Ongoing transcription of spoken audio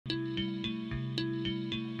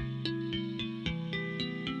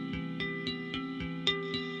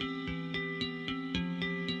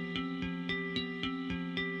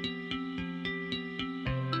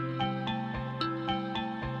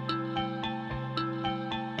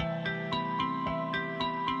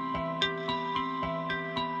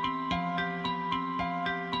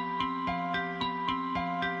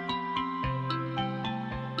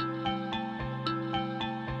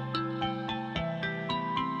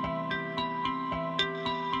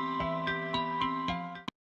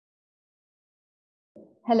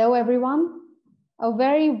Hello, everyone. A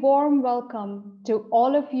very warm welcome to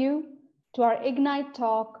all of you to our Ignite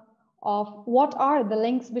talk of what are the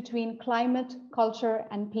links between climate, culture,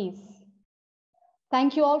 and peace.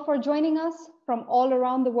 Thank you all for joining us from all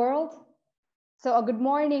around the world. So a good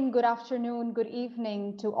morning, good afternoon, good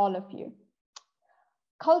evening to all of you.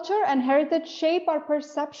 Culture and heritage shape our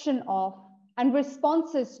perception of and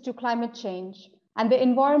responses to climate change and the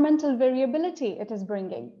environmental variability it is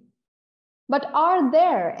bringing. But are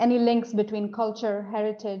there any links between culture,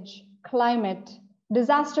 heritage, climate,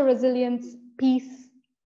 disaster resilience, peace?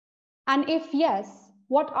 And if yes,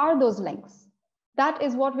 what are those links? That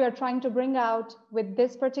is what we are trying to bring out with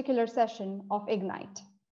this particular session of Ignite.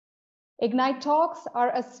 Ignite Talks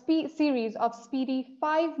are a series of speedy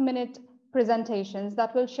 5-minute presentations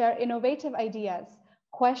that will share innovative ideas,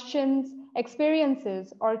 questions,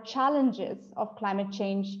 experiences, or challenges of climate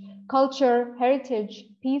change, culture, heritage,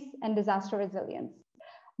 peace, and disaster resilience.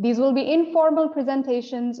 These will be informal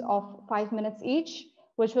presentations of 5 minutes each,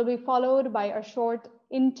 which will be followed by a short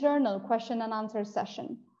internal question and answer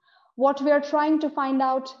session. What we are trying to find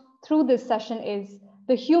out through this session is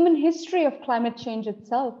the human history of climate change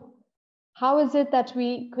itself. How is it that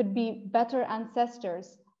we could be better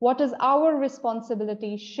ancestors? What is our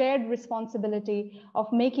responsibility, shared responsibility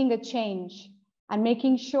of making a change and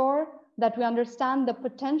making sure that we understand the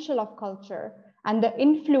potential of culture and the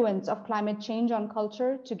influence of climate change on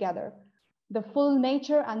culture together? The full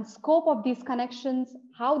nature and scope of these connections,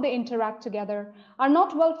 how they interact together, are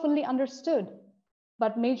not well fully understood,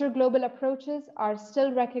 but major global approaches are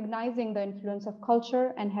still recognizing the influence of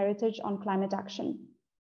culture and heritage on climate action.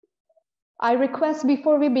 I request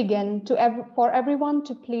before we begin for everyone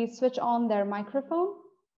to please switch off their microphone,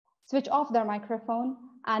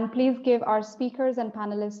 and please give our speakers and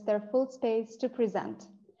panelists their full space to present.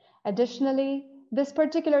 Additionally, this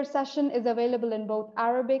particular session is available in both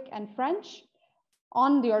Arabic and French.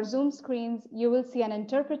 On your Zoom screens, you will see an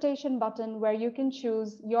interpretation button where you can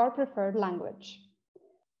choose your preferred language.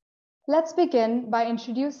 Let's begin by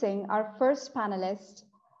introducing our first panelist,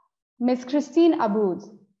 Ms. Christine Abboud.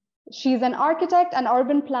 She's an architect and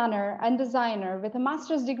urban planner and designer with a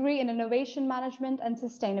master's degree in innovation management and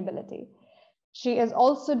sustainability. She is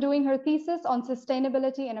also doing her thesis on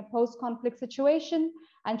sustainability in a post-conflict situation,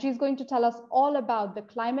 and she's going to tell us all about the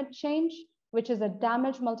climate change, which is a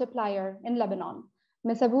damage multiplier in Lebanon.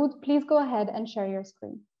 Ms. Abboud, please go ahead and share your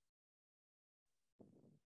screen.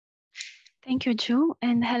 Thank you, Ju,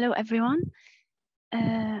 and hello, everyone.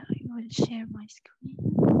 I will share my screen.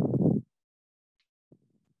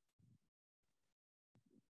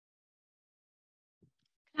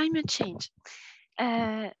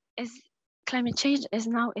 Climate change is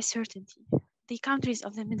now a certainty. The countries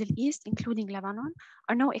of the Middle East, including Lebanon,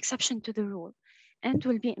 are no exception to the rule and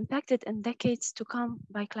will be impacted in decades to come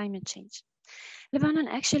by climate change. Lebanon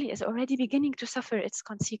actually is already beginning to suffer its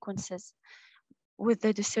consequences with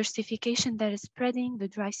the desertification that is spreading, the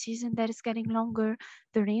dry season that is getting longer,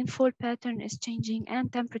 the rainfall pattern is changing,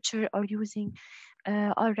 and temperatures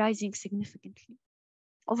are rising significantly.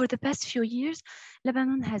 Over the past few years,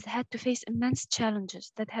 Lebanon has had to face immense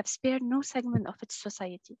challenges that have spared no segment of its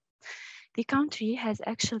society. The country has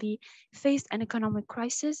actually faced an economic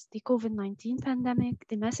crisis, the COVID-19 pandemic,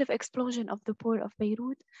 the massive explosion of the port of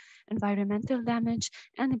Beirut, environmental damage,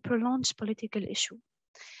 and a prolonged political issue.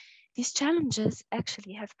 These challenges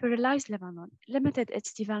actually have paralyzed Lebanon, limited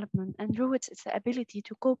its development, and ruined its ability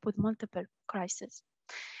to cope with multiple crises.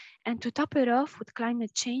 And to top it off with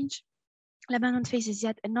climate change, Lebanon faces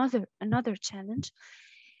yet another challenge,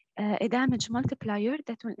 a damage multiplier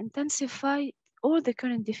that will intensify all the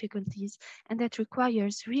current difficulties and that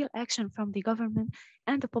requires real action from the government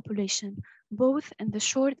and the population, both in the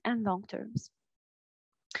short and long terms.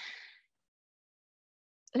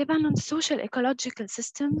 Lebanon's social ecological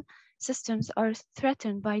systems are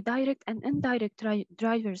threatened by direct and indirect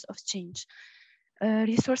drivers of change,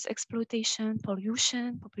 resource exploitation,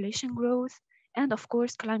 pollution, population growth, and of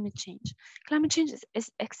course, climate change. Climate change is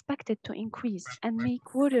expected to increase and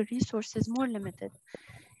make water resources more limited.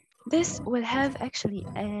 This will have actually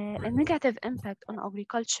a negative impact on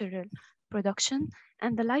agricultural production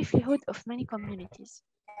and the livelihood of many communities.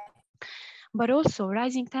 But also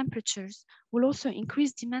rising temperatures will also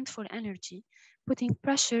increase demand for energy, putting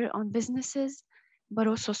pressure on businesses, but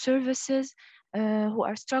also services who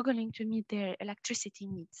are struggling to meet their electricity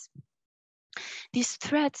needs. These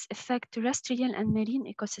threats affect terrestrial and marine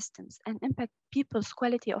ecosystems and impact people's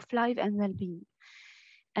quality of life and well-being.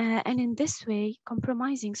 And in this way,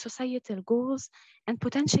 compromising societal goals and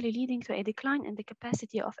potentially leading to a decline in the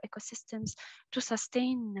capacity of ecosystems to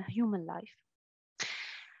sustain human life.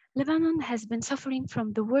 Lebanon has been suffering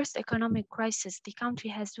from the worst economic crisis the country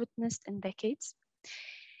has witnessed in decades.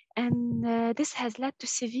 And this has led to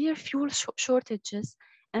severe fuel shortages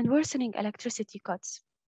and worsening electricity cuts.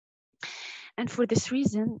 And for this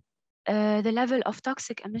reason, the level of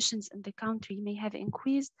toxic emissions in the country may have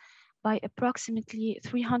increased by approximately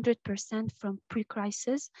 300% from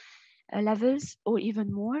pre-crisis levels or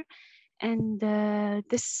even more. And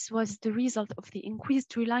this was the result of the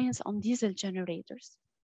increased reliance on diesel generators.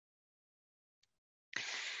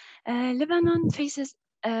 Lebanon faces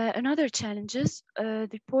another challenges,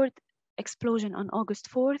 the port explosion on August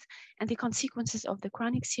 4th and the consequences of the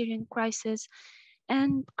chronic Syrian crisis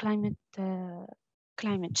and climate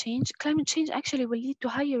change. Climate change actually will lead to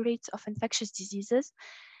higher rates of infectious diseases,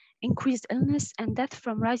 increased illness and death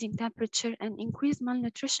from rising temperature, and increased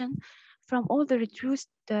malnutrition from all the reduced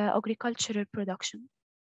agricultural production.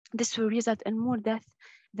 This will result in more death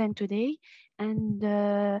than today and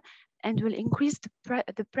will increase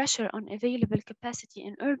the pressure on available capacity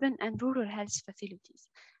in urban and rural health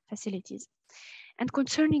facilities. And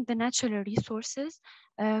concerning the natural resources,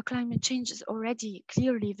 climate change is already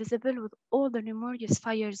clearly visible with all the numerous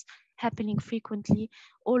fires happening frequently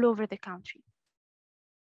all over the country.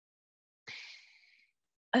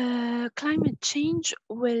 Climate change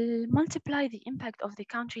will multiply the impact of the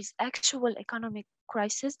country's actual economic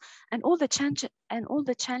crisis and all the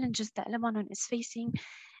challenges that Lebanon is facing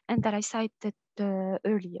and that I cited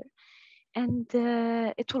earlier. And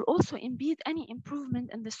it will also impede any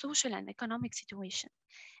improvement in the social and economic situation.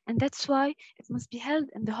 And that's why it must be held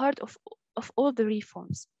in the heart of all the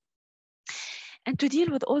reforms. And to deal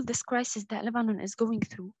with all this crisis that Lebanon is going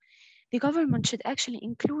through, the government should actually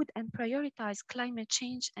include and prioritize climate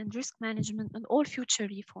change and risk management in all future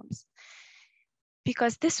reforms,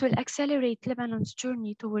 because this will accelerate Lebanon's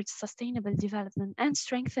journey towards sustainable development and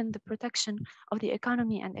strengthen the protection of the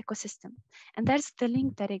economy and ecosystem. And that's the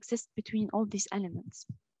link that exists between all these elements.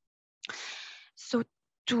 So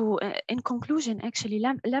in conclusion, actually,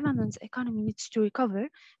 Lebanon's economy needs to recover,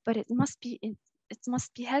 but it must be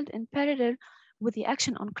held in parallel with the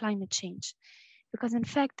action on climate change. Because in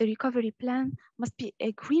fact, the recovery plan must be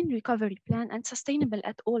a green recovery plan and sustainable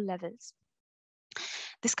at all levels.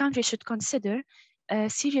 This country should consider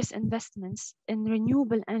serious investments in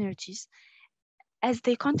renewable energies as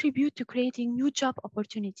they contribute to creating new job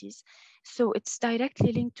opportunities. So it's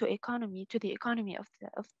directly linked to the economy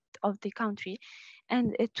of the country,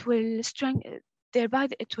 and it will thereby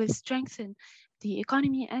it will strengthen the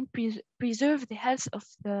economy and preserve the health of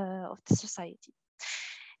the society.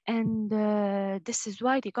 And this is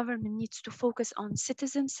why the government needs to focus on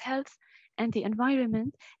citizens' health and the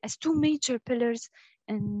environment as two major pillars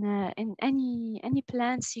in any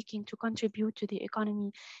plan seeking to contribute to the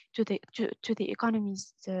economy, to the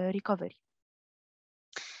economy's recovery.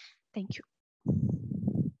 Thank you.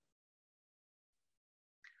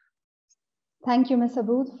 Thank you, Ms.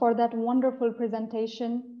 Abboud, for that wonderful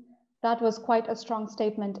presentation. That was quite a strong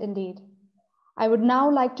statement indeed. I would now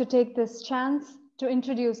like to take this chance to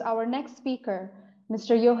introduce our next speaker,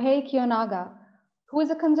 Mr. Yohei Kiyonaga, who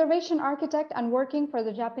is a conservation architect and working for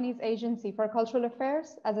the Japanese Agency for Cultural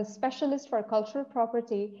Affairs as a specialist for cultural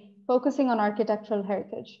property, focusing on architectural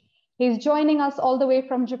heritage. He's joining us all the way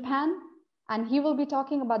from Japan, and he will be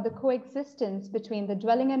talking about the coexistence between the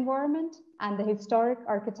dwelling environment and the historic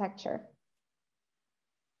architecture.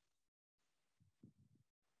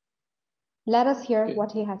 Let us hear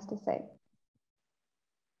what he has to say.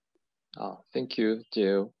 Thank you,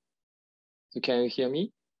 Jill. So can you hear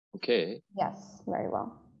me? Okay. Yes, very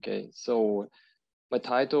well. Okay, so my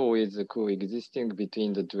title is Coexisting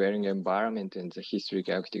Between the Dwelling Environment and the Historic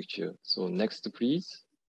Architecture. So next, please.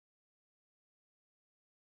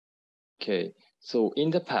 Okay, so in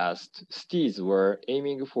the past, cities were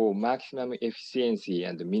aiming for maximum efficiency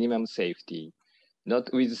and minimum safety.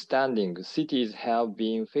 Notwithstanding, cities have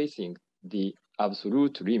been facing the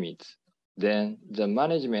absolute limits. Then the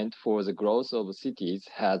management for the growth of cities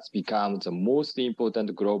has become the most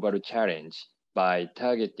important global challenge by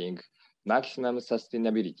targeting maximum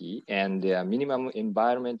sustainability and their minimum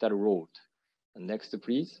environmental load. Next,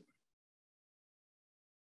 please.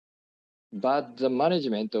 But the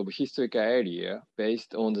management of historical area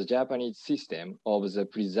based on the Japanese system of the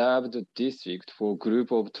preserved district for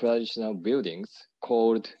group of traditional buildings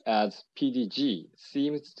called as PDG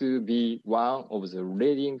seems to be one of the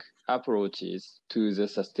leading approaches to the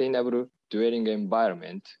sustainable dwelling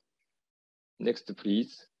environment. Next,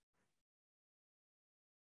 please.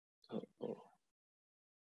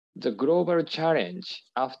 The global challenge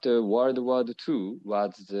after World War II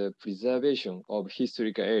was the preservation of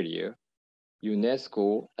historical area.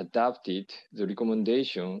 UNESCO adopted the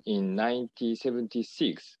recommendation in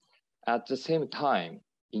 1976. At the same time,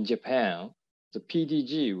 in Japan, the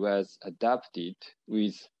PDG was adopted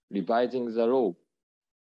with revising the law.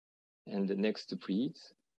 And the next,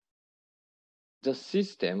 please. The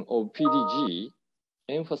system of PDG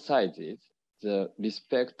emphasizes the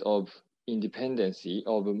respect of independence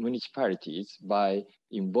of municipalities by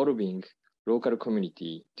involving local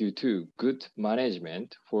community due to good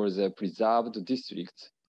management for the preserved districts.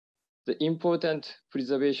 The important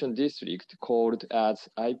preservation district, called as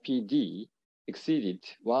IPD, exceeded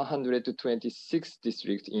 126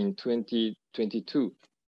 districts in 2022.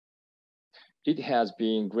 It has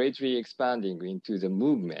been greatly expanding into the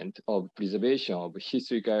movement of preservation of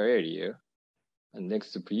historical area. And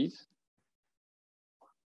next, please.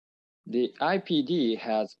 The IPD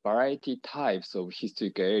has variety types of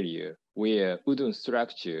historical area where wooden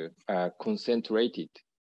structures are concentrated.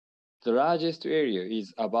 The largest area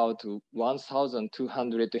is about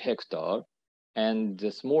 1,200 hectares, and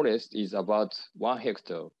the smallest is about 1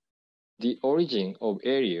 hectare. The origin of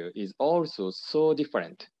area is also so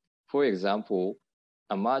different. For example,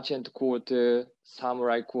 a merchant quarter,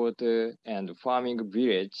 samurai quarter, and farming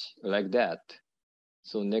village like that.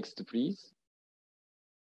 So next, please.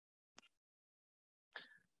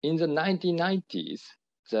 In the 1990s,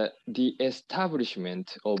 the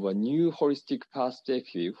establishment of a new holistic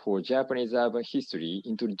perspective for Japanese urban history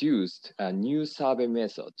introduced a new survey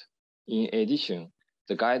method. In addition,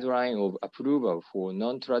 the guideline of approval for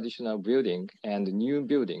non-traditional building and new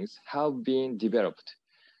buildings have been developed.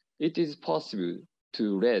 It is possible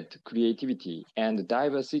to add creativity and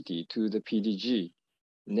diversity to the PDG.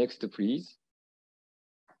 Next, please.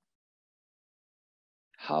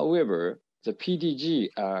 However, the PDG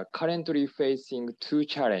are currently facing two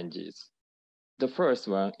challenges. The first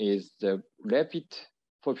one is the rapid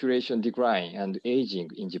population decline and aging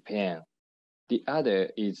in Japan. The other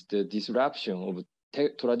is the disruption of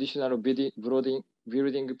traditional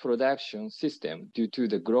building production system due to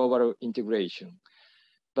the global integration.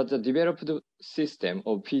 But the developed system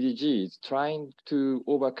of PDG is trying to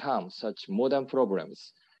overcome such modern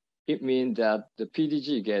problems. It means that the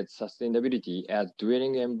PDG gets sustainability as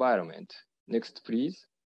dwelling environment. Next, please.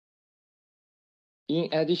 In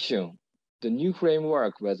addition, the new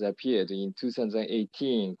framework was appeared in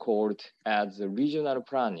 2018 called as the regional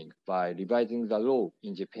planning by revising the law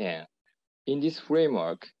in Japan. In this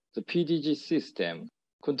framework, the PDG system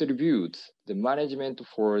contributes the management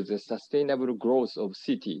for the sustainable growth of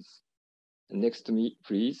cities. Next,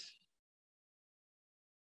 please.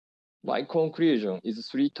 My conclusion is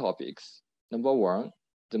 3 topics. Number 1,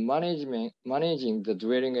 the managing the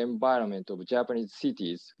dwelling environment of Japanese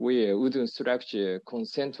cities where wooden structure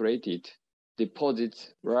concentrated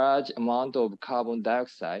deposits large amount of carbon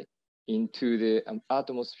dioxide into the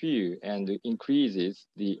atmosphere and increases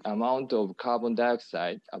the amount of carbon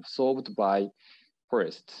dioxide absorbed by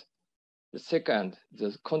forests. The second,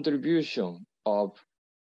 the contribution of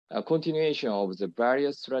a continuation of the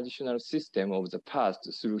various traditional systems of the past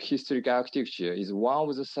through historic architecture is one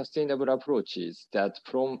of the sustainable approaches that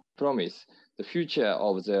promise the future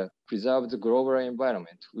of the preserved global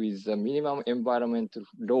environment with the minimum environmental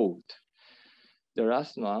load. The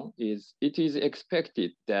last one is, it is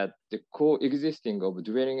expected that the coexisting of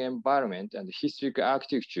dwelling environment and historic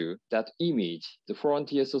architecture that image the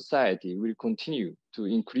frontier society will continue to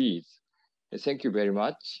increase. Thank you very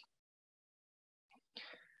much.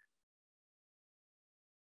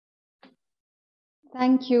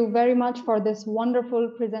 Thank you very much for this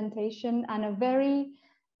wonderful presentation and a very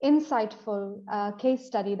insightful case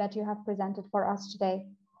study that you have presented for us today.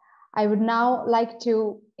 I would now like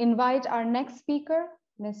to invite our next speaker,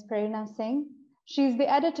 Ms. Prerna Singh. She's the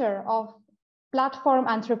editor of Platform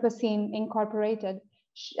Anthropocene Incorporated,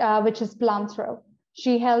 which is Planthro.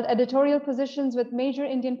 She held editorial positions with major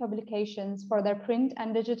Indian publications for their print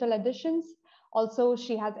and digital editions. Also,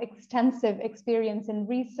 she has extensive experience in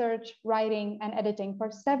research, writing, and editing for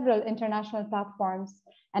several international platforms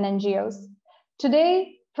and NGOs.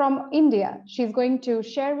 Today, from India, she's going to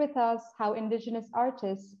share with us how Indigenous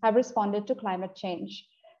artists have responded to climate change.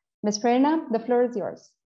 Ms. Prerna, the floor is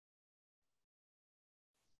yours.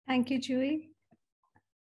 Thank you, Jui.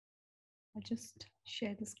 I'll just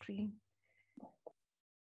share the screen.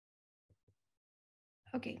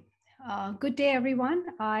 Okay. Good day, everyone.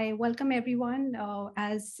 I welcome everyone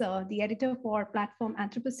as the editor for Platform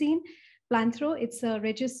Anthropocene. Planthro, it's a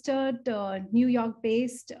registered New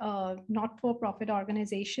York-based not-for-profit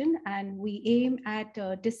organization, and we aim at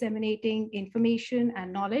disseminating information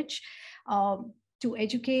and knowledge to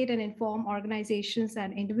educate and inform organizations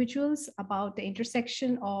and individuals about the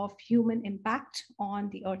intersection of human impact on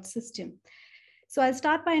the Earth system. So I'll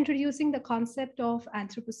start by introducing the concept of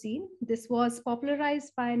Anthropocene. This was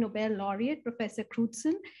popularized by Nobel laureate, Professor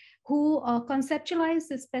Crutzen, who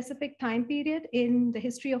conceptualized a specific time period in the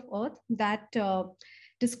history of Earth that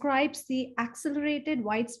describes the accelerated,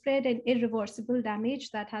 widespread, and irreversible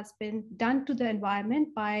damage that has been done to the environment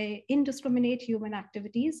by indiscriminate human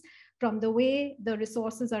activities, from the way the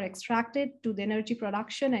resources are extracted to the energy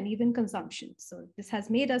production and even consumption. So this has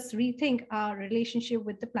made us rethink our relationship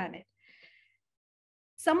with the planet.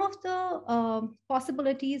 Some of the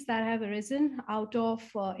possibilities that have arisen out of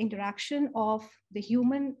interaction of the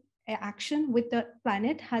human action with the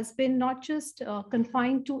planet has been not just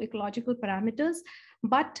confined to ecological parameters,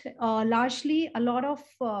 but largely a lot of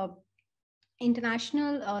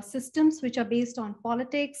international systems which are based on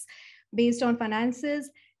politics, based on finances,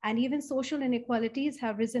 and even social inequalities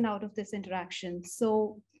have risen out of this interaction.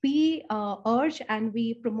 So we urge and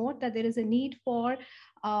we promote that there is a need for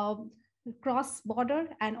cross-border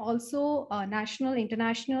and also national,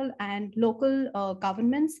 international, and local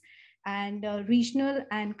governments and regional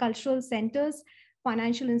and cultural centers,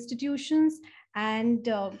 financial institutions, and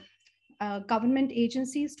government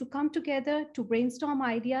agencies to come together to brainstorm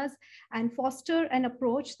ideas and foster an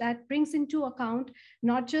approach that brings into account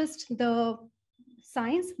not just the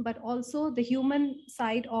science, but also the human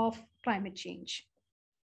side of climate change.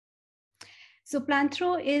 So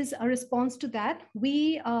Planthro is a response to that.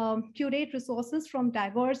 We curate resources from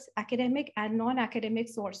diverse academic and non-academic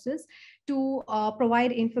sources to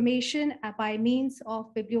provide information by means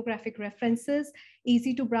of bibliographic references,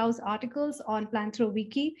 easy to browse articles on Planthro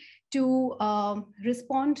Wiki to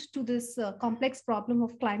respond to this complex problem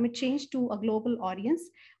of climate change to a global audience.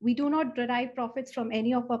 We do not derive profits from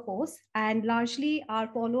any of our posts, and largely our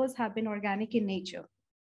followers have been organic in nature.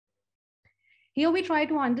 Here we try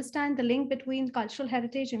to understand the link between cultural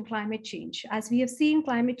heritage and climate change. As we have seen,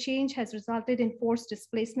 climate change has resulted in forced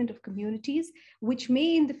displacement of communities, which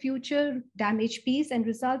may in the future damage peace and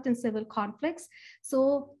result in civil conflicts.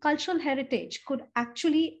 So cultural heritage could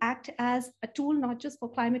actually act as a tool, not just for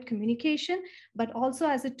climate communication, but also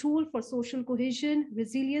as a tool for social cohesion,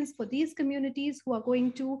 resilience for these communities who are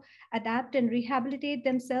going to adapt and rehabilitate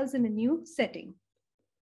themselves in a new setting.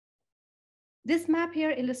 This map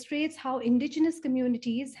here illustrates how indigenous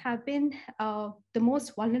communities have been the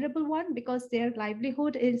most vulnerable one because their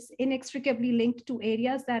livelihood is inextricably linked to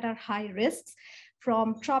areas that are high risks,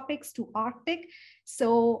 from tropics to Arctic.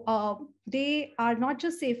 So they are not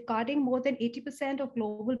just safeguarding more than 80% of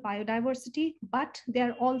global biodiversity, but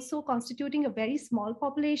they're also constituting a very small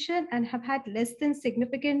population and have had less than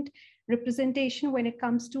significant representation when it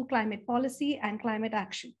comes to climate policy and climate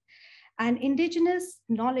action. And indigenous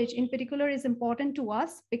knowledge in particular is important to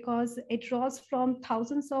us because it draws from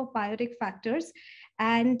thousands of biotic factors.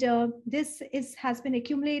 And this has been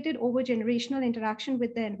accumulated over generational interaction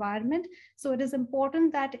with the environment. So it is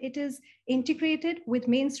important that it is integrated with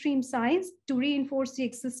mainstream science to reinforce the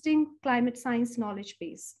existing climate science knowledge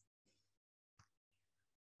base.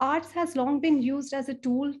 Arts has long been used as a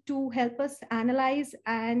tool to help us analyze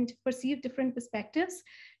and perceive different perspectives.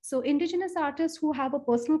 So indigenous artists who have a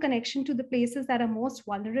personal connection to the places that are most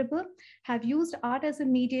vulnerable have used art as a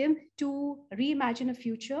medium to reimagine a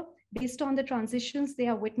future based on the transitions they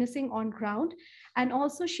are witnessing on ground, and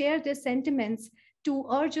also share their sentiments to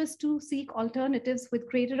urge us to seek alternatives with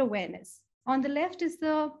greater awareness. On the left is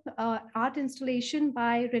the art installation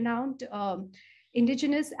by renowned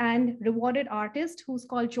indigenous and rewarded artist who's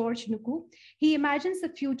called George Nuku. He imagines a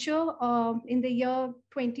future in the year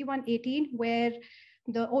 2118 where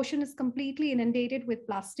the ocean is completely inundated with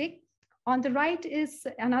plastic. On the right is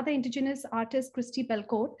another indigenous artist, Christy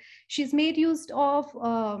Belcourt. She's made use of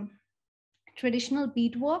traditional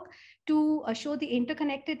beadwork to show the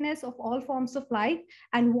interconnectedness of all forms of life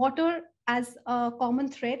and water as a common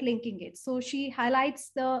thread linking it. So she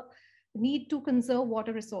highlights the need to conserve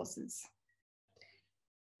water resources.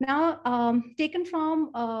 Now, taken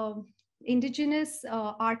from indigenous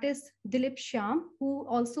artist Dilip Shyam, who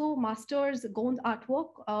also masters Gond artwork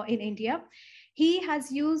in India. He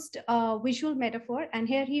has used a visual metaphor, and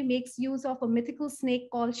here he makes use of a mythical snake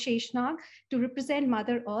called Sheshnag to represent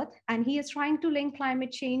Mother Earth, and he is trying to link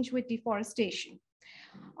climate change with deforestation.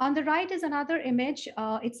 On the right is another image.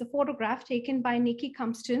 It's a photograph taken by Nikki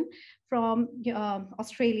Compston from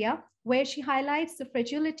Australia, where she highlights the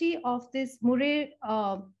fragility of this Murray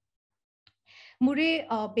Murray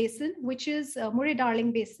Basin, which is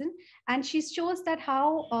Murray-Darling Basin. And she shows that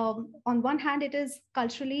how, on one hand, it is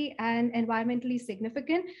culturally and environmentally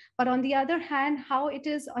significant, but on the other hand, how it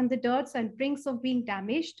is on the dirts and brinks of being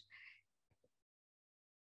damaged.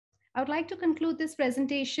 I would like to conclude this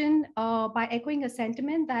presentation by echoing a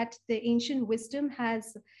sentiment that the ancient wisdom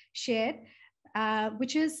has shared,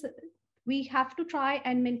 which is we have to try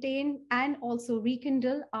and maintain and also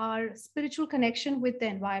rekindle our spiritual connection with the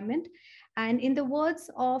environment. And in the words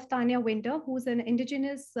of Tanya Winder, who's an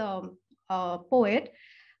Indigenous poet,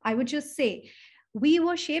 I would just say, we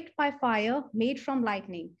were shaped by fire made from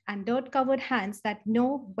lightning and dirt-covered hands that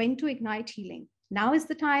know when to ignite healing. Now is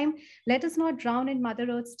the time. Let us not drown in Mother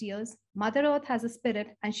Earth's tears. Mother Earth has a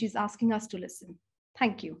spirit and she's asking us to listen.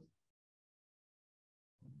 Thank you.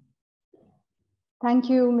 Thank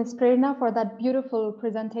you, Ms. Prerna, for that beautiful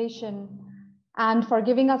presentation and for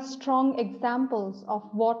giving us strong examples of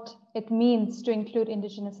what it means to include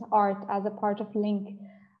Indigenous art as a part of link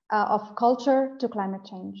of culture to climate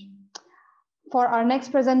change. For our next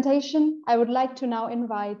presentation, I would like to now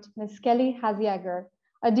invite Ms. Kelly Hazejager.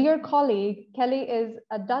 A dear colleague, Kelly is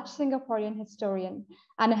a Dutch-Singaporean historian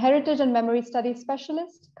and a heritage and memory studies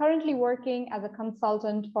specialist, currently working as a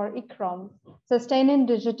consultant for ICROM, Sustaining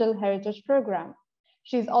Digital Heritage Program.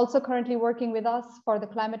 She's also currently working with us for the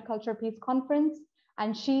Climate.Culture.Peace conference,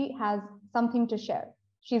 and she has something to share.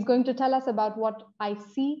 She's going to tell us about what I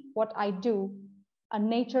see, what I do, a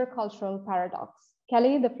nature cultural paradox.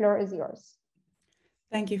 Kelly, the floor is yours.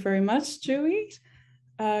 Thank you very much, Jui.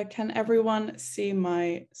 Can everyone see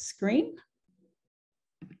my screen?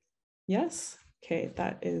 Yes, okay,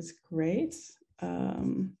 that is great.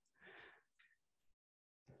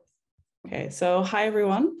 Okay, so hi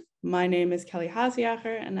everyone. My name is Kelly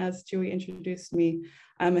Hazejager, and as Jui introduced me,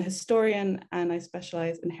 I'm a historian and I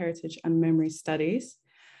specialize in heritage and memory studies.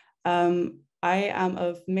 I am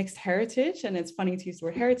of mixed heritage, and it's funny to use the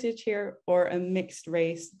word heritage here, or a mixed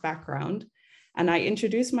race background. And I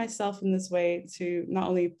introduce myself in this way to not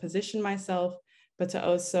only position myself, but to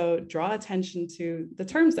also draw attention to the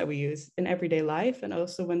terms that we use in everyday life, and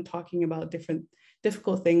also when talking about different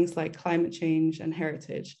difficult things like climate change and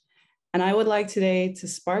heritage. And I would like today to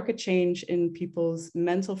spark a change in people's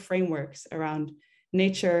mental frameworks around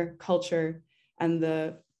nature, culture, and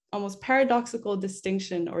the almost paradoxical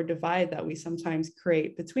distinction or divide that we sometimes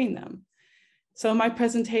create between them. So my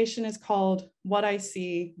presentation is called What I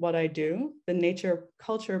See, What I Do, the Nature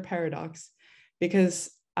Culture Paradox,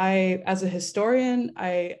 because as a historian,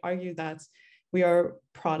 I argue that we are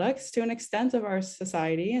products to an extent of our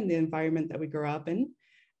society and the environment that we grow up in.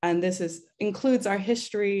 And this includes our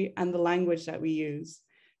history and the language that we use.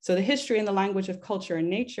 So the history and the language of culture and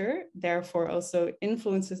nature, therefore, also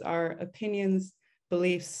influences our opinions,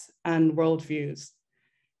 beliefs, and worldviews.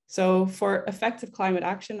 So for effective climate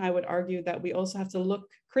action, I would argue that we also have to look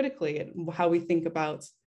critically at how we think about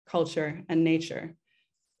culture and nature.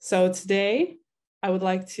 So today, I would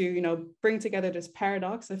like to bring together this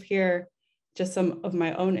paradox of here just some of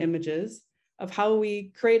my own images of how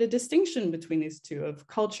we create a distinction between these two, of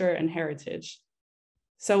culture and heritage.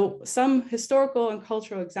 So some historical and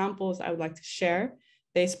cultural examples I would like to share.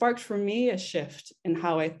 They sparked for me a shift in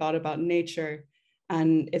how I thought about nature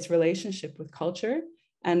and its relationship with culture.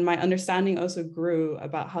 And my understanding also grew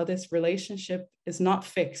about how this relationship is not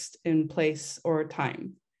fixed in place or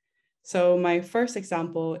time. So my first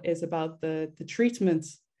example is about the treatment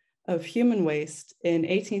of human waste in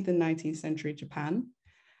 18th and 19th century Japan.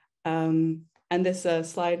 And this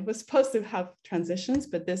slide was supposed to have transitions,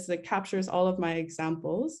 but this captures all of my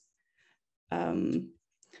examples.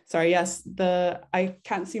 Sorry, yes, I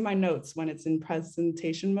can't see my notes when it's in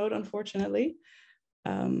presentation mode, unfortunately.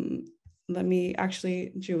 Let me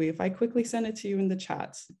actually, Jui, if I quickly send it to you in the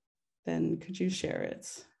chat, then could you share it?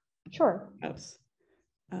 Sure. Yes.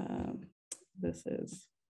 This is,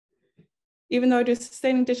 even though I do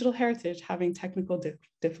sustaining digital heritage, having technical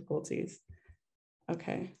difficulties.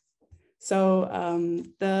 Okay. So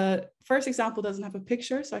the first example doesn't have a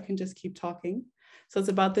picture, so I can just keep talking. So it's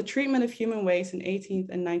about the treatment of human waste in 18th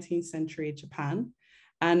and 19th century Japan.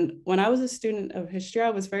 And when I was a student of history,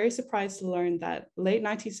 I was very surprised to learn that late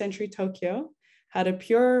 19th century Tokyo had a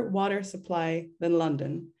pure water supply than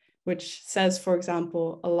London, which says, for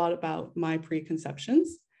example, a lot about my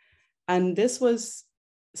preconceptions. And this was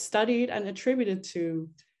studied and attributed to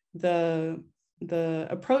the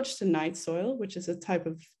approach to night soil, which is a type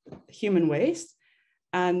of human waste,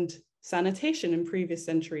 and sanitation in previous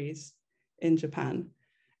centuries in Japan.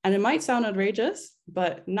 And it might sound outrageous,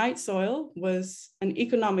 but night soil was an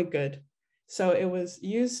economic good. So it was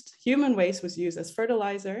used, human waste was used as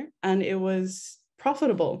fertilizer, and it was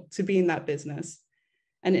profitable to be in that business.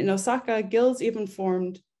 And in Osaka, guilds even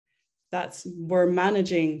formed that were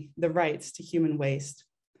managing the rights to human waste.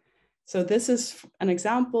 So this is an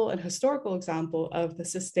example, a historical example of the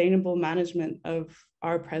sustainable management of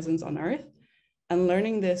our presence on Earth. And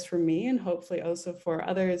learning this for me, and hopefully also for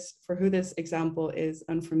others for who this example is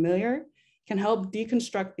unfamiliar, can help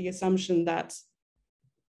deconstruct the assumption that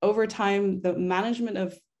over time, the management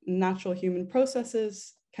of natural human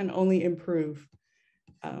processes can only improve.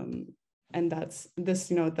 And that's this,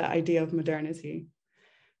 the idea of modernity.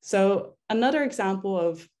 So another example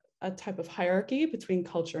of a type of hierarchy between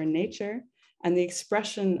culture and nature and the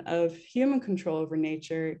expression of human control over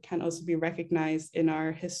nature can also be recognized in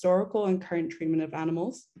our historical and current treatment of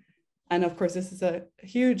animals. And of course, this is a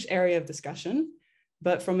huge area of discussion,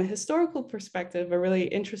 but from a historical perspective, a really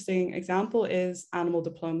interesting example is animal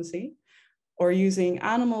diplomacy, or using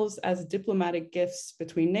animals as diplomatic gifts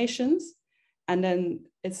between nations. And then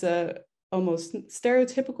it's a almost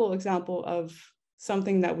stereotypical example of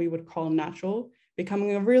something that we would call natural,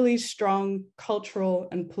 becoming a really strong cultural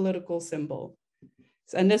and political symbol.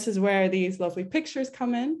 And this is where these lovely pictures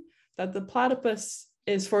come in, that the platypus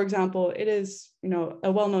is, for example, it is,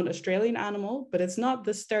 a well-known Australian animal, but it's not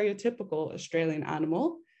the stereotypical Australian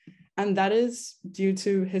animal. And that is due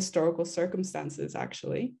to historical circumstances,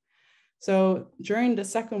 actually. So during the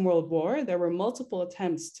Second World War, there were multiple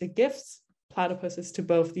attempts to gift platypuses to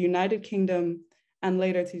both the United Kingdom and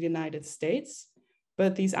later to the United States,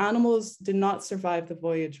 but these animals did not survive the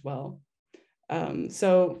voyage well.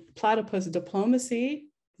 So platypus diplomacy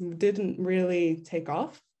didn't really take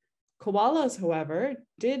off. Koalas, however,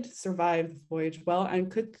 did survive the voyage well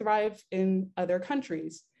and could thrive in other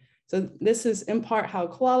countries. So this is in part how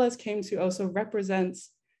koalas came to also represent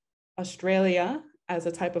Australia as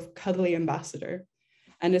a type of cuddly ambassador.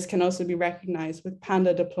 And this can also be recognized with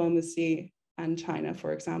panda diplomacy and China,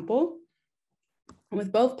 for example.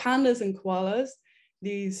 With both pandas and koalas,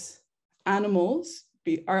 these animals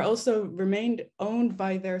are also remained owned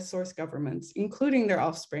by their source governments, including their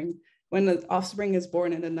offspring, when the offspring is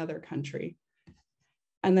born in another country.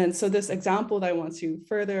 And then, so this example that I want to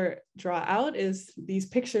further draw out is these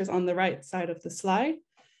pictures on the right side of the slide.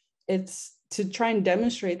 It's to try and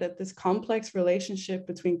demonstrate that this complex relationship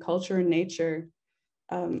between culture and nature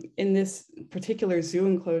in this particular zoo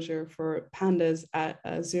enclosure for pandas at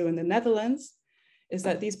a zoo in the Netherlands is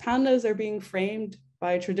that these pandas are being framed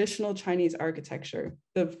by traditional Chinese architecture.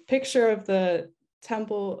 The picture of the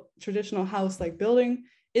temple traditional house-like building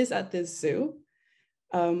is at this zoo.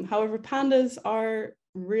 However, pandas are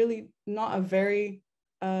really not a very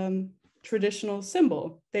traditional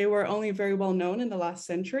symbol. They were only very well known in the last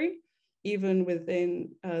century, even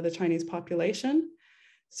within the Chinese population.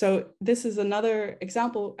 So this is another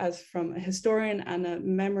example, as from a historian and a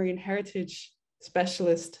memory and heritage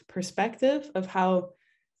specialist perspective, of how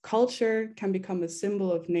culture can become a symbol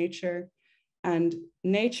of nature, and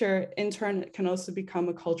nature in turn can also become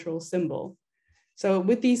a cultural symbol. So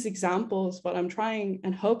with these examples, what I'm trying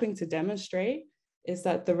and hoping to demonstrate is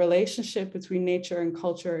that the relationship between nature and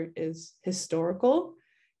culture is historical,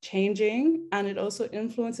 changing, and it also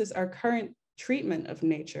influences our current treatment of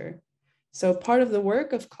nature. So part of the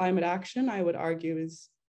work of climate action, I would argue, is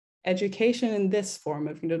education in this form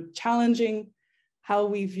of challenging how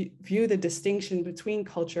we view the distinction between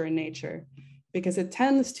culture and nature, because it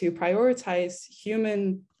tends to prioritize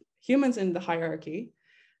humans in the hierarchy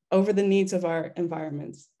over the needs of our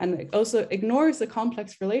environments. And it also ignores the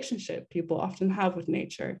complex relationship people often have with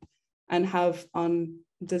nature and have on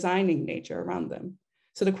designing nature around them.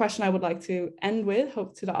 So the question I would like to end with,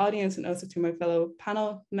 hope to the audience and also to my fellow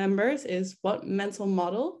panel members, is what mental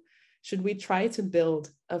model should we try to build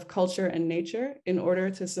of culture and nature in order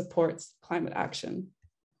to support climate action?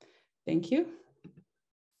 Thank you.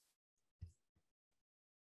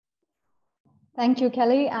 Thank you,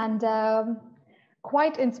 Kelly. And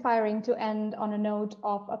quite inspiring to end on a note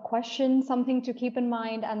of a question, something to keep in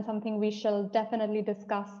mind and something we shall definitely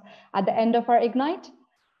discuss at the end of our Ignite.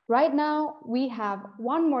 Right now, we have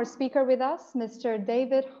one more speaker with us, Mr.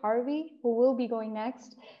 David Harvey, who will be going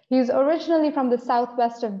next. He's originally from the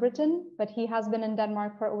southwest of Britain, but he has been in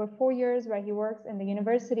Denmark for over 4 years, where he works in the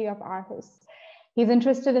University of Aarhus. He's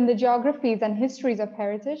interested in the geographies and histories of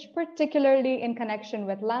heritage, particularly in connection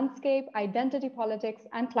with landscape, identity politics,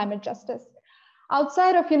 and climate justice.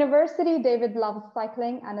 Outside of university, David loves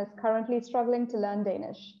cycling and is currently struggling to learn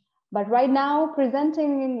Danish. But right now,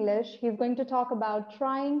 presenting in English, he's going to talk about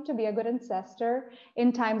trying to be a good ancestor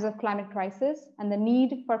in times of climate crisis and the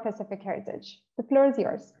need for Pacific heritage. The floor is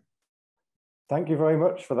yours. Thank you very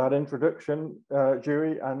much for that introduction,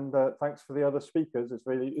 Jui, and thanks for the other speakers.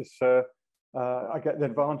 It's I get the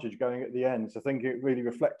advantage going at the end. So really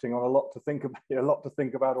reflecting on a lot to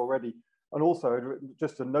think about already. And also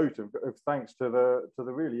just a note of thanks to the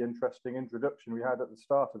really interesting introduction we had at the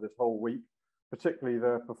start of this whole week, particularly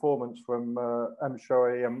the performance from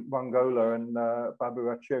Jui Ambani and Babu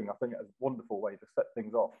Achung. I think it's a wonderful way to set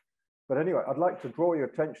things off. But anyway, I'd like to draw your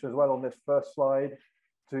attention as well on this first slide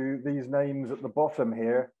to these names at the bottom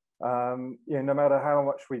here. You know, no matter how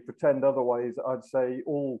much we pretend otherwise, I'd say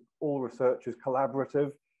all research is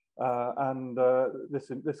collaborative, and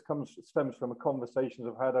this stems from conversations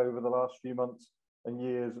I've had over the last few months and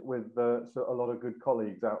years with so a lot of good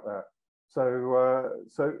colleagues out there. So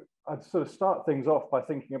I'd sort of start things off by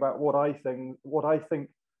thinking about what I think,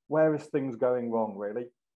 where is things going wrong really?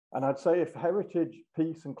 And I'd say if heritage,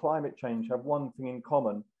 peace, and climate change have one thing in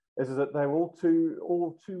common, is that they're all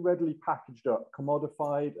too readily packaged up,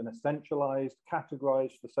 commodified and essentialized,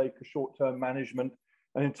 categorized for the sake of short-term management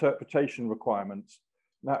and interpretation requirements.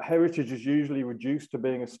 Now, heritage is usually reduced to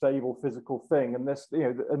being a stable physical thing, and this, you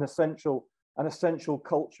know, an essential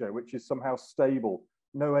culture, which is somehow stable,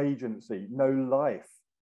 no agency, no life,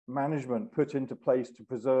 management put into place to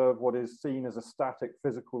preserve what is seen as a static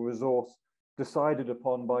physical resource decided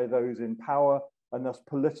upon by those in power, and thus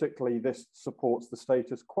politically this supports the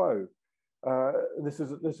status quo. This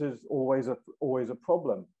is always a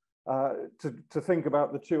problem. To think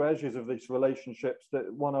about the two edges of these relationships,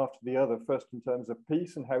 that one after the other. First, in terms of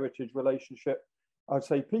peace and heritage relationship, I'd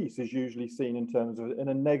say peace is usually seen in terms of, in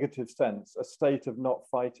a negative sense, a state of not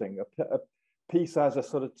fighting, a peace as a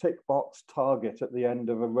sort of tick box target at the end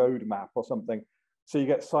of a roadmap or something. So you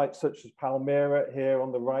get sites such as Palmyra here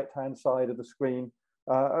on the right-hand side of the screen,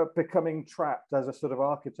 becoming trapped as a sort of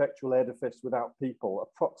architectural edifice without people,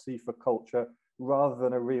 a proxy for culture, rather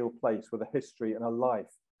than a real place with a history and a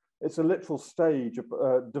life. It's a literal stage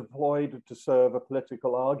deployed to serve a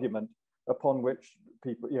political argument upon which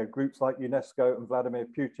people, you know, groups like UNESCO and Vladimir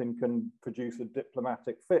Putin can produce a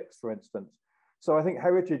diplomatic fix, for instance. So I think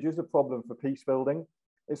heritage is a problem for peace building.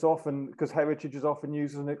 It's often, because heritage is often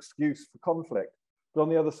used as an excuse for conflict. But on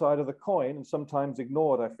the other side of the coin, and sometimes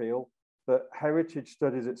ignored, I feel, that heritage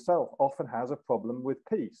studies itself often has a problem with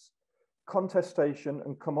peace. Contestation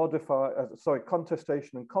and conflict,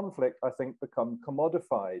 I think, become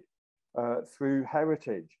commodified through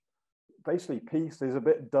heritage. Basically, peace is a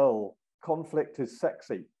bit dull. Conflict is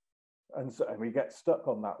sexy, and we get stuck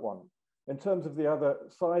on that one. In terms of the other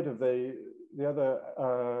side of the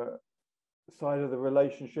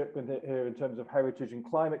relationship here in terms of heritage and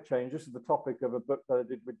climate change, this is the topic of a book that I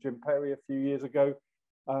did with Jim Perry a few years ago.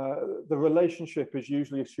 The relationship is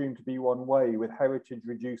usually assumed to be one way, with heritage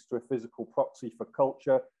reduced to a physical proxy for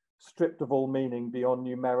culture, stripped of all meaning beyond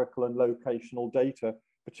numerical and locational data,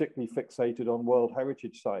 particularly fixated on World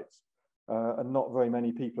Heritage sites. And not very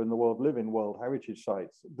many people in the world live in World Heritage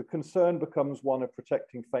sites. The concern becomes one of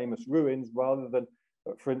protecting famous ruins rather than,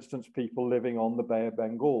 for instance, people living on the Bay of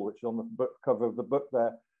Bengal, which is on the cover of the book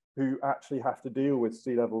there, who actually have to deal with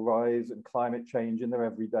sea level rise and climate change in their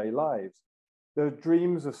everyday lives. The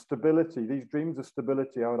dreams of stability, these dreams of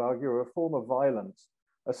stability, I would argue, are a form of violence,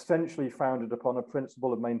 essentially founded upon a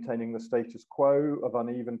principle of maintaining the status quo, of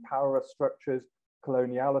uneven power structures,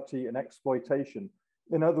 coloniality, and exploitation.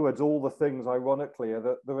 In other words, all the things, ironically,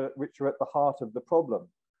 which are at the heart of the problem.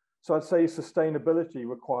 So I'd say sustainability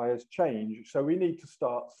requires change. So we need to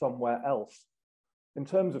start somewhere else. In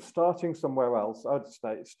terms of starting somewhere else, I'd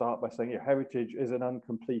start by saying heritage is an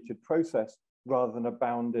uncompleted process rather than a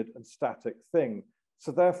bounded and static thing.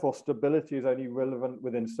 So therefore, stability is only relevant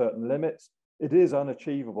within certain limits. It is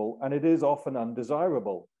unachievable, and it is often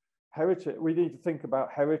undesirable. Heritage, we need to think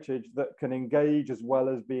about heritage that can engage as well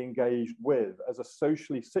as be engaged with, as a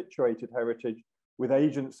socially situated heritage with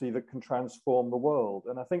agency that can transform the world.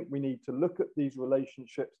 And I think we need to look at these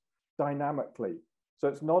relationships dynamically. So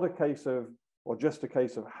it's not a case of, or just a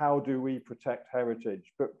case of how do we protect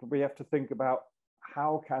heritage, but we have to think about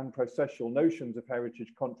how can processual notions of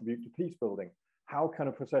heritage contribute to peace building? How can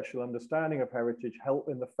a processual understanding of heritage help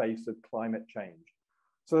in the face of climate change?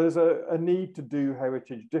 So there's a need to do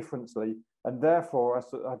heritage differently, and therefore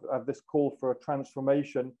I have this call for a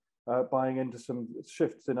transformation, buying into some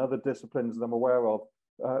shifts in other disciplines that I'm aware of,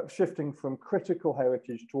 shifting from critical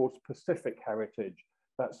heritage towards Pacific heritage.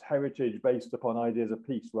 That's heritage based upon ideas of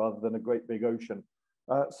peace rather than a great big ocean.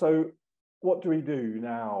 So what do we do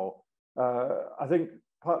now? I think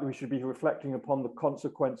partly we should be reflecting upon the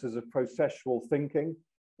consequences of processual thinking.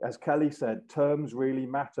 As Kelly said, terms really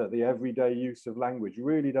matter. The everyday use of language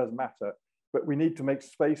really does matter, but we need to make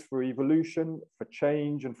space for evolution, for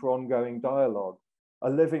change, and for ongoing dialogue. A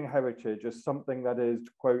living heritage is something that is,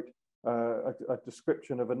 to quote a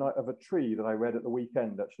description of a tree that I read at the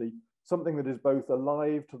weekend, actually, something that is both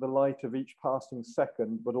alive to the light of each passing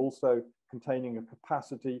second, but also containing a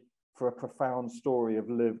capacity for a profound story of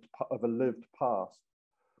a lived past.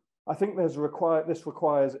 I think this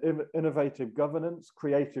requires innovative governance,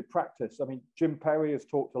 creative practice. I mean, Jim Perry has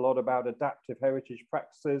talked a lot about adaptive heritage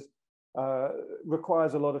practices,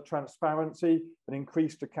 requires a lot of transparency and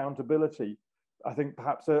increased accountability. I think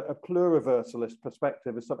perhaps a pluriversalist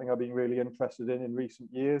perspective is something I've been really interested in recent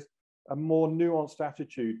years, a more nuanced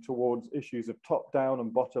attitude towards issues of top-down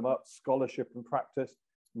and bottom-up scholarship and practice,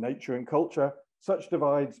 nature and culture. Such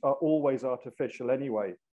divides are always artificial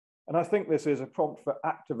anyway. And I think this is a prompt for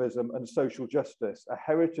activism and social justice, a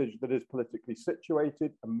heritage that is politically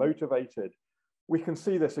situated and motivated. We can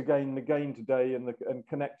see this again and again today and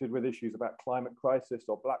connected with issues about climate crisis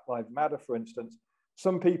or Black Lives Matter, for instance.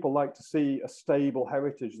 Some people like to see a stable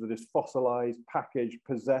heritage that is fossilized, packaged,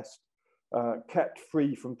 possessed, kept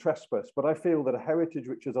free from trespass. But I feel that a heritage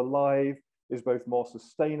which is alive is both more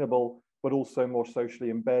sustainable, but also more socially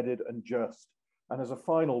embedded and just. And as a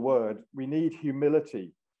final word, we need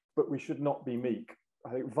humility, but we should not be meek.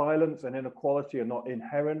 I think violence and inequality are not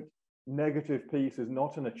inherent. Negative peace is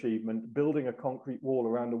not an achievement. Building a concrete wall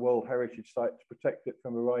around a World Heritage Site to protect it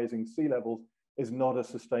from rising sea levels is not a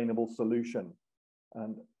sustainable solution.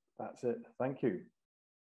 And that's it. Thank you.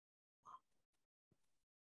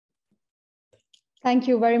 Thank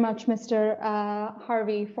you very much, Mr.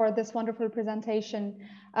 Harvey, for this wonderful presentation.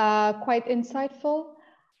 Quite insightful.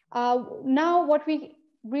 Now, what we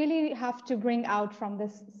really have to bring out from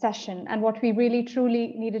this session and what we really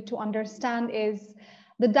truly needed to understand is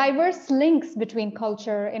the diverse links between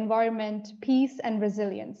culture, environment, peace, and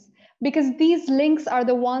resilience, because these links are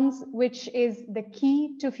the ones which is the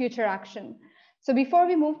key to future action. So before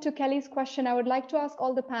we move to Kelly's question, I would like to ask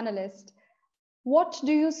all the panelists, what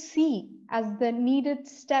do you see as the needed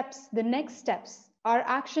steps, the next steps, our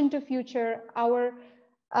action to future, our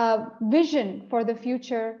vision for the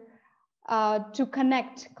future to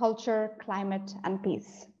connect culture, climate, and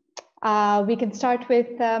peace? We can start with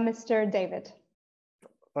Mr. David.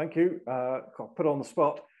 Thank you. Put on the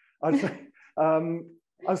spot.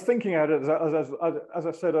 I was thinking at it, as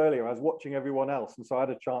I said earlier, I was watching everyone else, and so I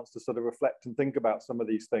had a chance to sort of reflect and think about some of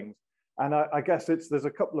these things. And I guess there's a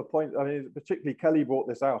couple of points. I mean, particularly Kelly brought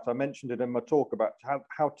this out. I mentioned it in my talk about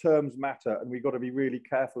how terms matter, and we've got to be really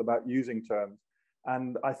careful about using terms.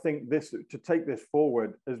 And I think to take this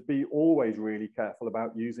forward is be always really careful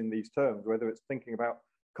about using these terms, whether it's thinking about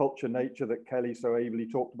culture, nature that Kelly so ably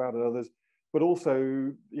talked about and others, but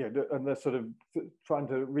also, you know, and they're sort of trying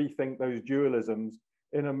to rethink those dualisms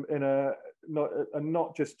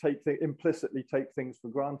not just implicitly take things for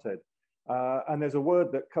granted. And there's a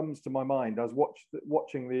word that comes to my mind. I was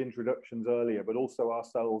watching the introductions earlier, but also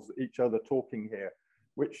ourselves, each other talking here,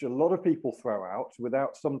 which a lot of people throw out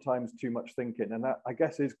without sometimes too much thinking, and that, I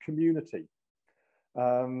guess, is community.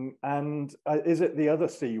 And is it the other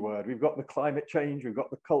C word? We've got the climate change, we've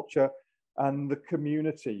got the culture, and the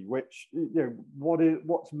community, which, you know,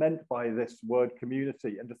 what's meant by this word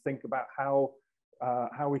community, and to think about how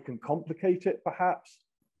we can complicate it, perhaps.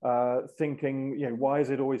 Thinking, you know, why is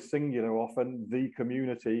it always singular often, the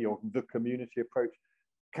community or the community approach?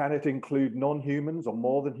 Can it include non-humans or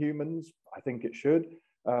more than humans? I think it should.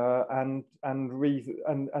 But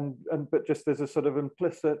just there's a sort of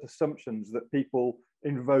implicit assumptions that people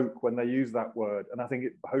invoke when they use that word. And I think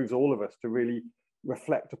it behoves all of us to really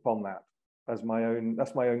reflect upon that as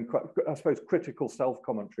that's my own, I suppose, critical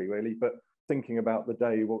self-commentary really, but thinking about the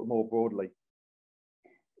day more broadly.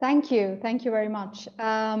 Thank you very much.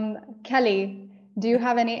 Kelly, do you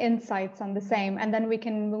have any insights on the same? And then we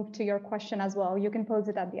can move to your question as well. You can pose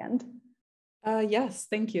it at the end. Yes,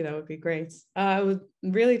 thank you. That would be great. I would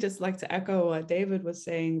really just like to echo what David was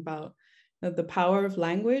saying about the power of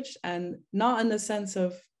language, and not in the sense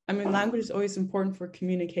of, I mean, language is always important for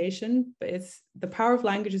communication, but it's the power of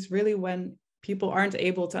language is really when people aren't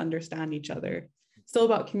able to understand each other. It's still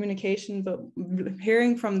about communication, but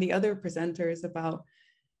hearing from the other presenters about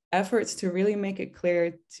efforts to really make it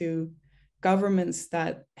clear to governments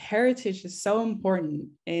that heritage is so important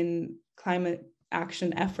in climate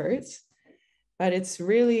action efforts, but it's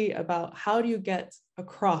really about how do you get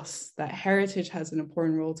across that heritage has an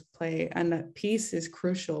important role to play and that peace is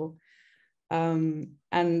crucial. And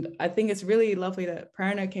I think it's really lovely that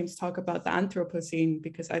Prerna came to talk about the Anthropocene,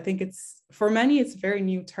 because I think for many, it's a very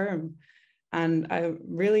new term. And I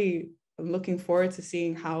really am looking forward to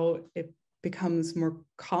seeing how it becomes more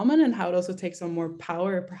common and how it also takes on more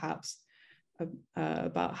power, perhaps,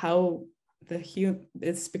 about how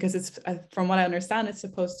it's because it's, from what I understand, it's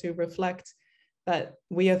supposed to reflect that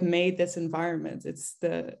we have made this environment. It's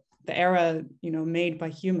the era, made by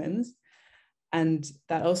humans. And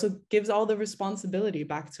that also gives all the responsibility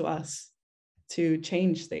back to us to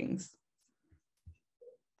change things.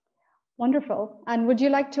 Wonderful. And would you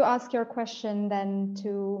like to ask your question then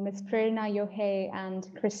to Ms. Prerna, Yohei, and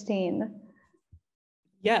Christine?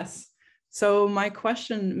 Yes. So my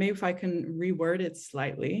question, maybe if I can reword it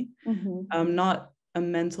slightly, not a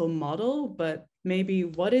mental model, but maybe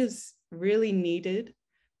what is really needed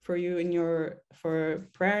for you for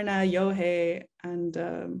Prerna, Yohei,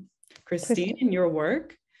 and Christine in your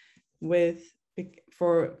work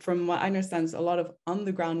from what I understand, is a lot of on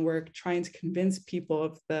the ground work trying to convince people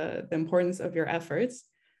of the importance of your efforts.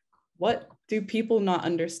 What do people not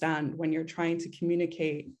understand when you're trying to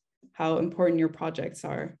communicate how important your projects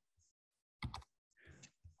are?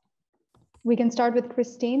 We can start with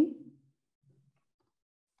Christine.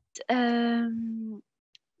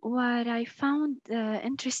 What I found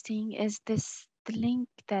interesting is the link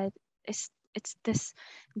that it's this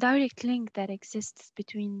direct link that exists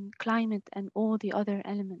between climate and all the other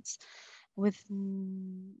elements, with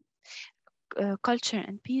culture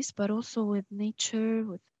and peace, but also with nature,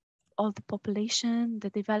 with all the population, the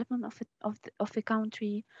development of the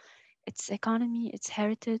country, its economy, its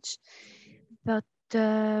heritage. But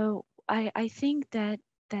I think that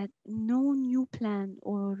no new plan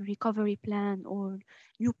or recovery plan or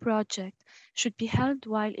new project should be held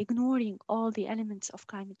while ignoring all the elements of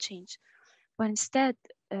climate change. But instead,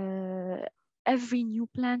 every new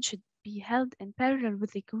plan should be held in parallel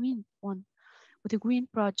with the green one, with the green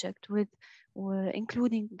project,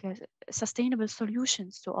 including sustainable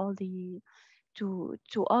solutions to all the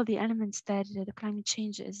elements that the climate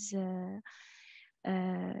change is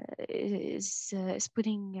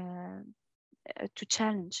putting to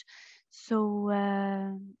challenge. So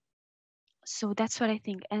that's what I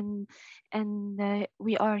think, and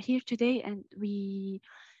we are here today, and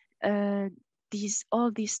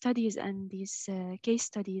all these studies and these case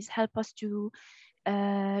studies help us to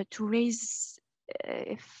raise,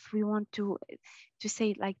 if we want to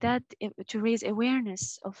say it like that, to raise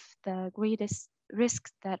awareness of the greatest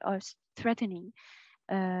risks that are threatening,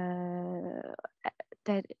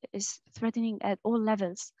 that is threatening at all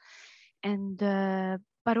levels, and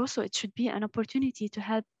but also it should be an opportunity to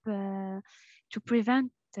help to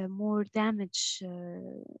prevent more damage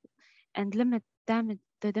and limit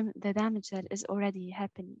the damage that is already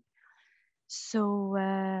happening. So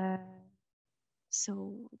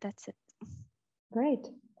that's it. Great.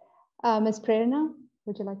 Ms. Prerna,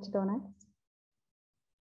 would you like to go next?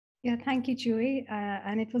 Yeah, thank you, Jui.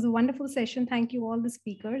 And it was a wonderful session. Thank you all the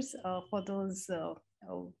speakers for those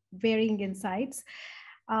varying insights.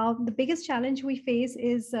 The biggest challenge we face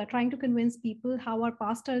is trying to convince people how our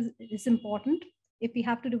past is important if we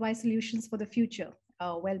have to devise solutions for the future.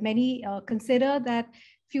 Well, many consider that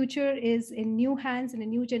future is in new hands in a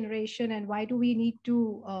new generation, and why do we need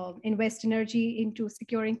to invest energy into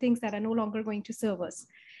securing things that are no longer going to serve us?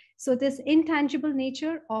 So this intangible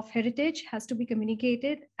nature of heritage has to be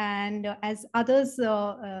communicated, and as others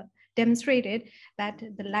demonstrated, that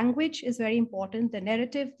the language is very important, the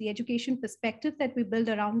narrative, the education perspective that we build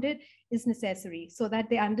around it is necessary, so that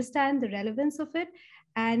they understand the relevance of it,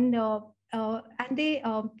 and they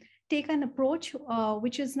take an approach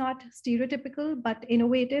which is not stereotypical but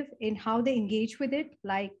innovative in how they engage with it,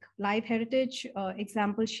 like live heritage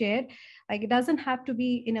example shared. Like, it doesn't have to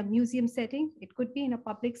be in a museum setting, it could be in a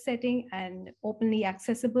public setting and openly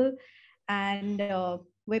accessible, and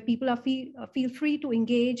where people are feel free to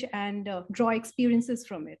engage and draw experiences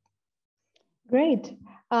from it. Great.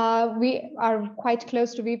 We are quite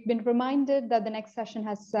close to, we've been reminded that the next session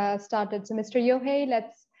has started. So Mr. Yohei,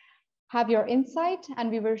 let's have your insight,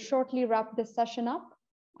 and we will shortly wrap this session up,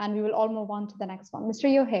 and we will all move on to the next one. Mr.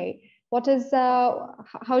 Yohei, what is,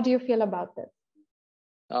 how do you feel about this?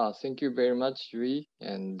 Thank you very much, Jui,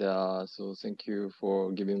 and so thank you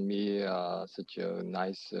for giving me such a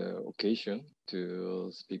nice occasion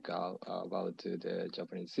to speak out about the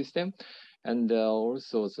Japanese system. And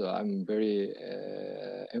also, so I'm very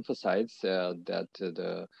emphasize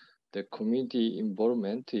that the community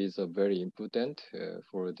involvement is very important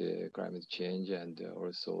for the climate change, and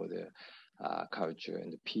also the culture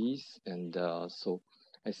and peace. And so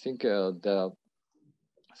I think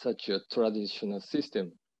such a traditional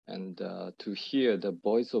system, and to hear the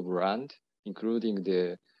voice of land, including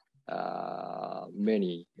the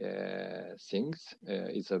many things,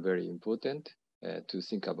 is very important to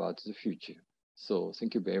think about the future. So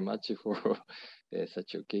thank you very much for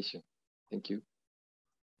such occasion. Thank you.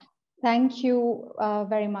 Thank you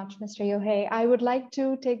very much, Mr. Yohei. I would like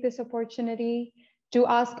to take this opportunity to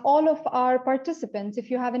ask all of our participants. If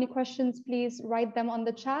you have any questions, please write them on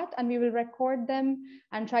the chat and we will record them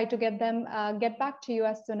and try to get back to you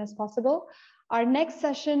as soon as possible. Our next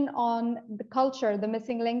session on the culture, the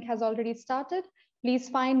missing link, has already started. Please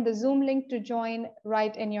find the Zoom link to join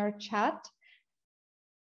right in your chat,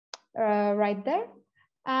 right there.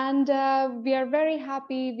 And we are very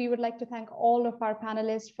happy. We would like to thank all of our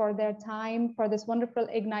panelists for their time for this wonderful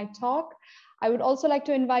Ignite talk. I would also like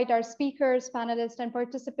to invite our speakers, panelists, and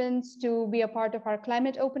participants to be a part of our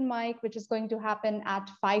climate open mic, which is going to happen at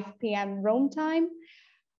 5 p.m. Rome time.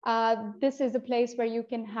 This is a place where you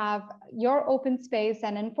can have your open space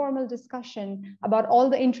and informal discussion about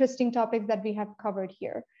all the interesting topics that we have covered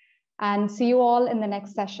here. And see you all in the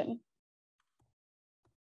next session.